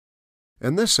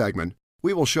In this segment,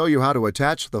 we will show you how to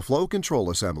attach the flow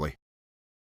control assembly.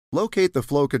 Locate the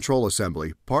flow control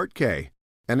assembly, Part K,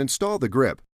 and install the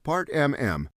grip, Part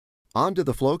MM, onto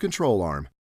the flow control arm.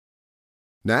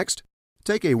 Next,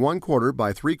 take a 1/4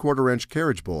 by 3/4 inch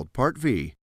carriage bolt, Part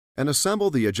V, and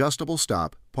assemble the adjustable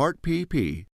stop, Part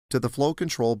PP, to the flow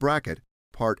control bracket,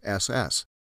 Part SS.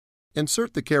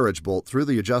 Insert the carriage bolt through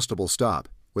the adjustable stop,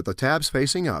 with the tabs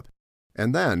facing up,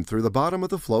 and then through the bottom of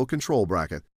the flow control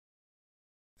bracket.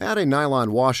 Add a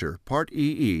nylon washer, Part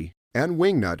EE, and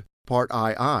wing nut, Part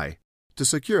II, to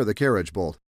secure the carriage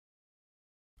bolt.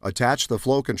 Attach the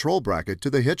flow control bracket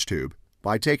to the hitch tube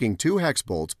by taking 2 hex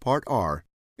bolts, Part R,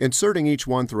 inserting each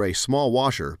one through a small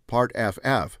washer, Part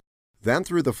FF, then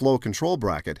through the flow control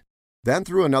bracket, then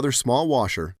through another small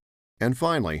washer, and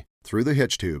finally through the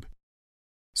hitch tube.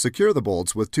 Secure the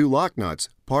bolts with 2 lock nuts,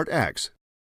 Part X.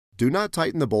 Do not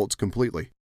tighten the bolts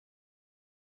completely.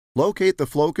 Locate the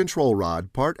flow control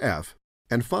rod, Part F,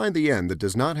 and find the end that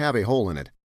does not have a hole in it.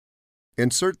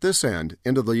 Insert this end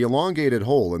into the elongated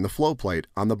hole in the flow plate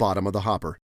on the bottom of the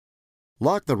hopper.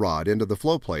 Lock the rod into the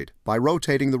flow plate by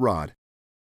rotating the rod.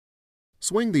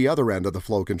 Swing the other end of the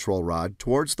flow control rod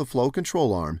towards the flow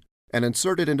control arm and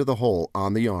insert it into the hole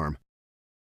on the arm.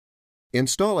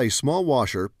 Install a small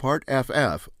washer, Part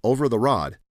FF, over the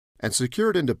rod and secure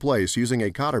it into place using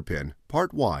a cotter pin,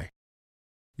 Part Y.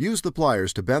 Use the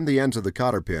pliers to bend the ends of the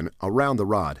cotter pin around the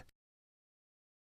rod.